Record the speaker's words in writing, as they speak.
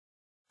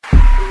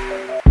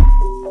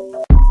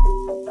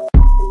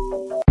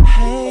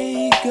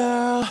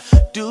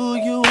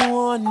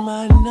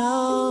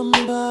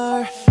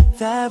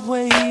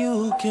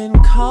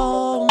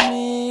call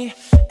me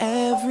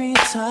every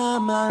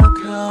time I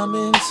come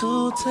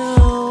into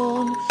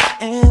town,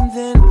 and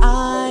then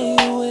I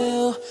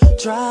will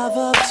drive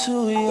up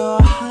to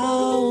your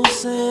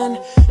house and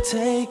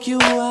take you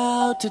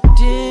out to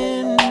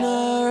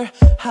dinner.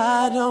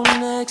 I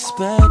don't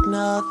expect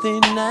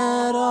nothing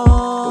at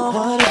all. But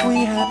what if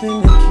we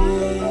happen to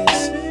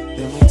kiss,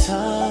 then we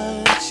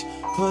touch,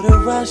 put a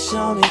rush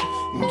on it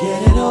and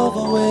get it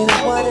over with?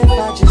 What if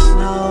I just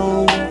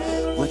know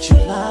what you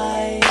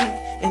like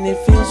and it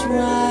feels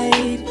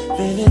right,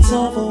 then it's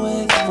over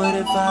with? What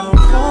if I don't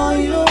call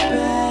you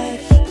back,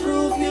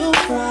 prove you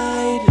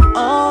right, and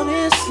all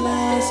this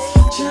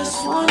lasts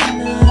just one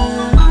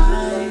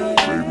night?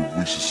 Maybe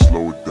we should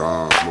slow it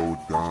down, slow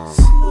it down.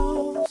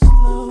 Slow,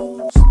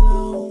 slow,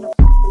 slow.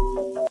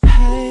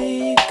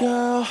 Hey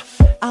girl,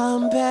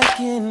 I'm back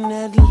in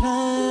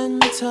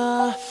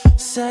Atlanta.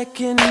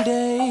 Second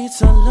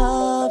dates are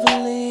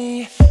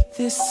lovely.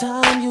 This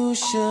time you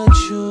should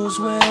choose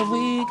where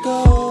we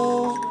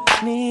go.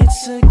 Need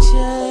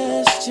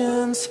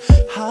suggestions?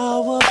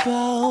 How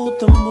about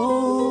the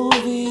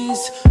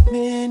movies?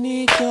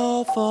 Mini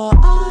golf or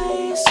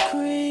ice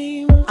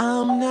cream?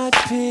 I'm not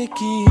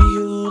picky,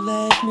 you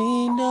let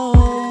me know.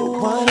 But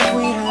what if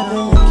we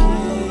happen to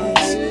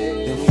kiss,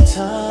 then we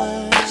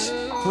touch,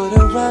 put a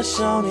rush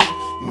on it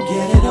and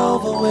get it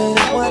over with?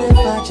 What if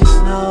I just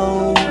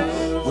know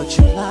what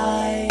you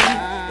like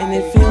and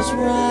it feels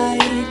right,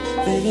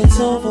 then it's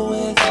over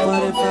with?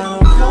 What if I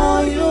don't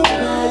call you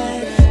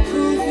back,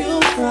 prove you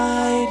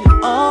right,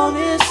 and all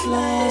this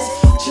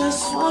lasts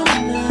just one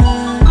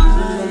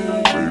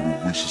night?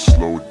 Maybe we should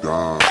slow it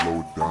down, slow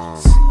it down.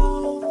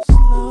 Slow,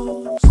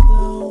 slow,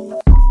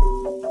 slow.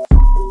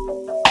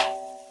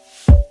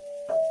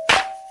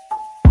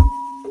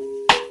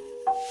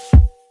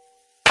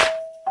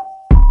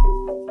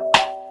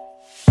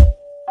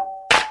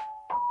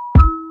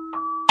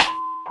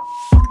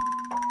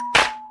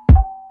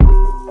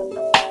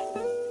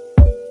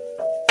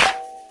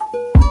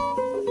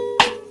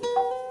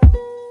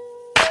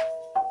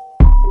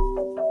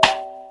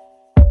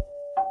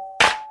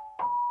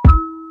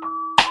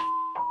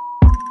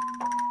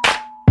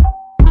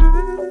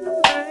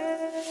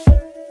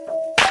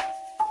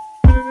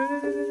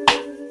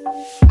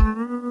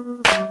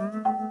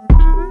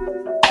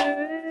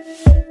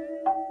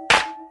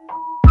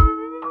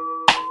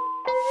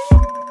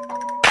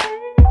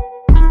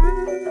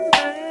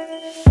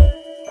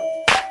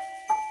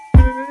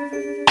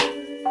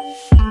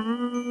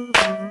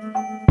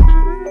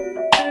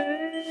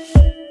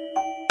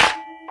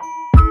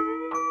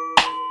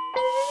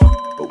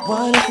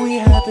 What if we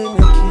happen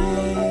to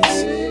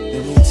kiss,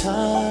 then we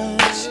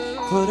touch,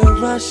 put a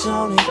rush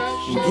on it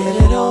and get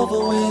it over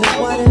with?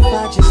 What if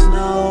I just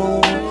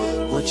know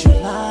what you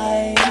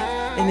like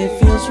and it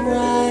feels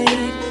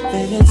right,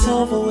 then it's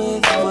over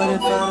with? What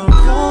if I don't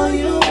call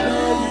you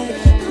back,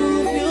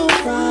 prove you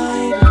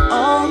right, and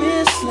all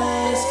this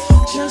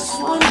lasts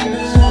just one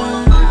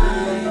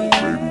night?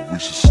 Maybe we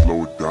should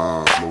slow it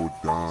down, slow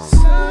it down.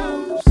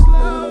 Slow,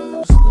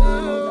 slow,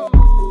 slow.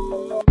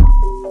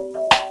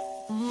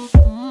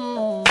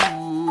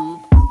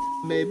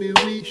 Maybe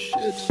we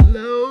should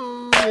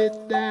slow it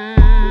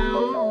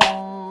down.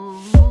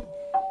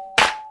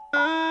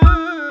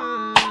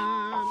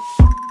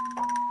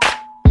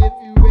 If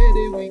you're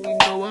ready, we can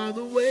go all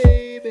the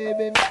way,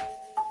 baby.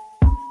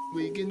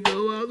 We can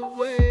go all the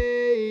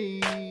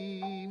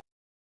way.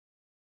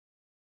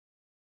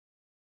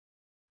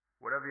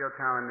 Whatever your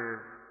talent is,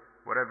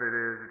 whatever it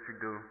is that you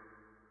do,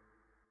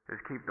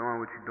 just keep doing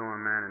what you're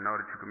doing, man, and know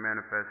that you can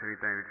manifest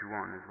anything that you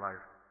want in this life.